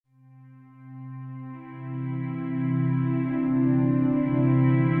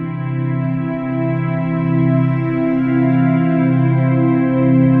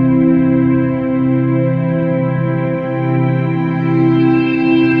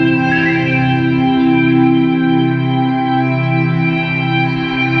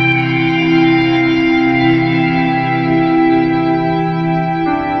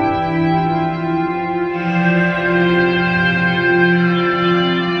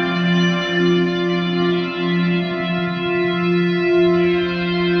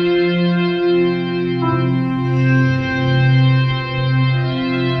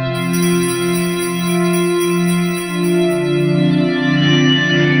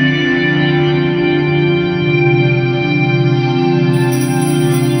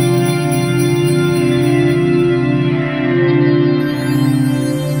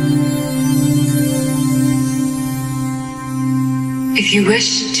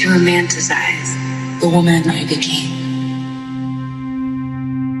wish to romanticize the woman I became.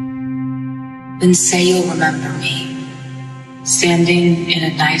 Then say you'll remember me, standing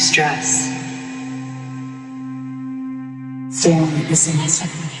in a nice dress, staring this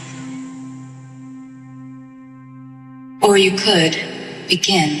innocent. Or you could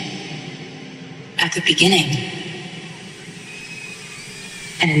begin at the beginning.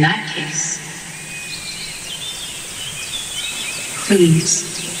 And in that case, please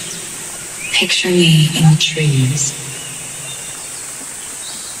picture me in the trees.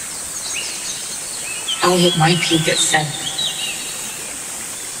 I'll hit my peak at 7.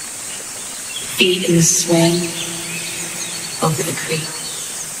 Feet in the swing over the creek.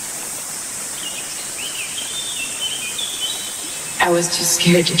 I was too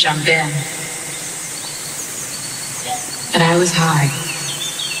scared to jump in, but I was high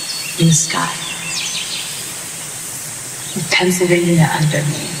in the sky, with Pennsylvania under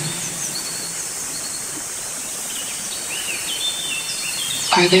me.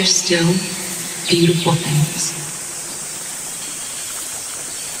 Are there still beautiful things?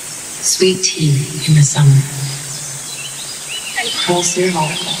 Sweet tea in the summer, and close your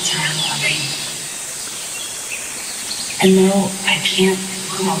heart time loving. And though I can't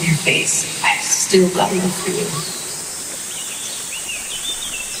call your face, I've still got love for you.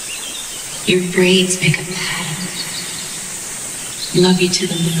 Your braids make a pattern. Love you to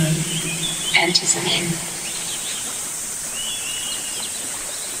the moon and to Zion.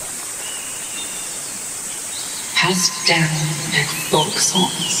 Passed down like folk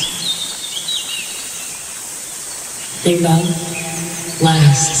songs. Their love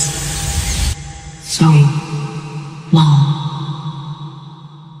lasts so long.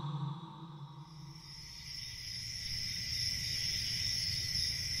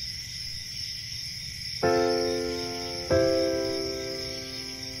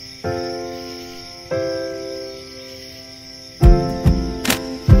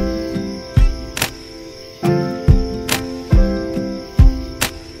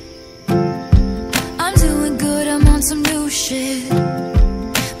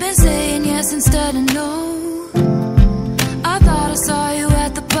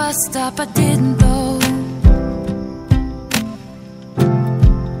 I didn't though.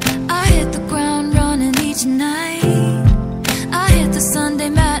 I hit the ground running each night. I hit the Sunday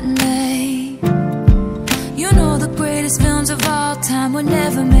matinee. You know the greatest films of all time were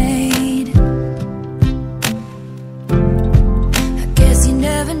never made. I guess you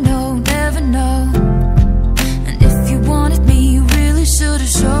never know, never know. And if you wanted me, you really should have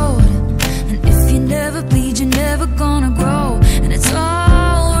showed. And if you never bleed, you're never gonna grow. And it's all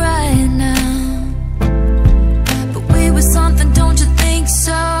something, don't you think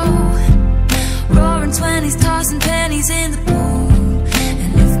so? Roaring 20s, tossing pennies in the pool.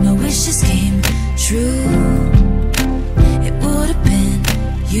 And if my wishes came true, it would have been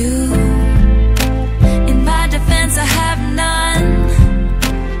you. In my defense, I have none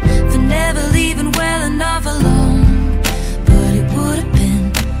for never leaving well enough alone. But it would have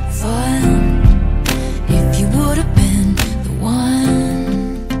been fun if you would have been the one.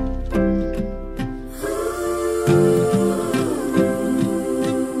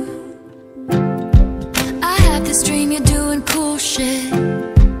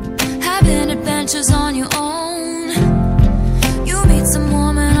 On your own, you meet some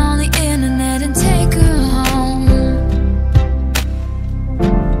woman on the internet and take her home.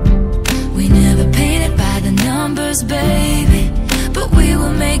 We never painted by the numbers, baby, but we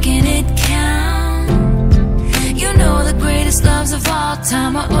were making it count. You know the greatest loves of all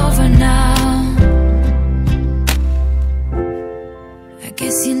time are over now. I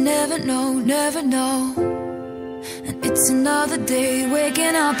guess you never know, never know. And it's another day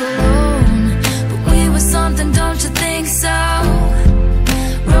waking up alone. Something, don't you think so?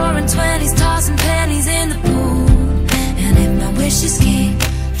 Roaring 20s, tossing pennies in the pool. And if my wishes came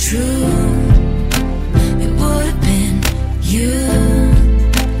true, it would have been you.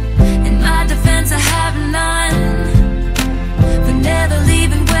 In my defense, I have none for never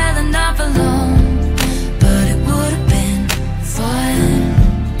leaving well enough alone. But it would have been fun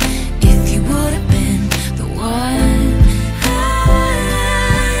if you would have been the one. I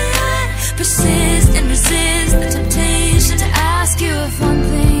persist.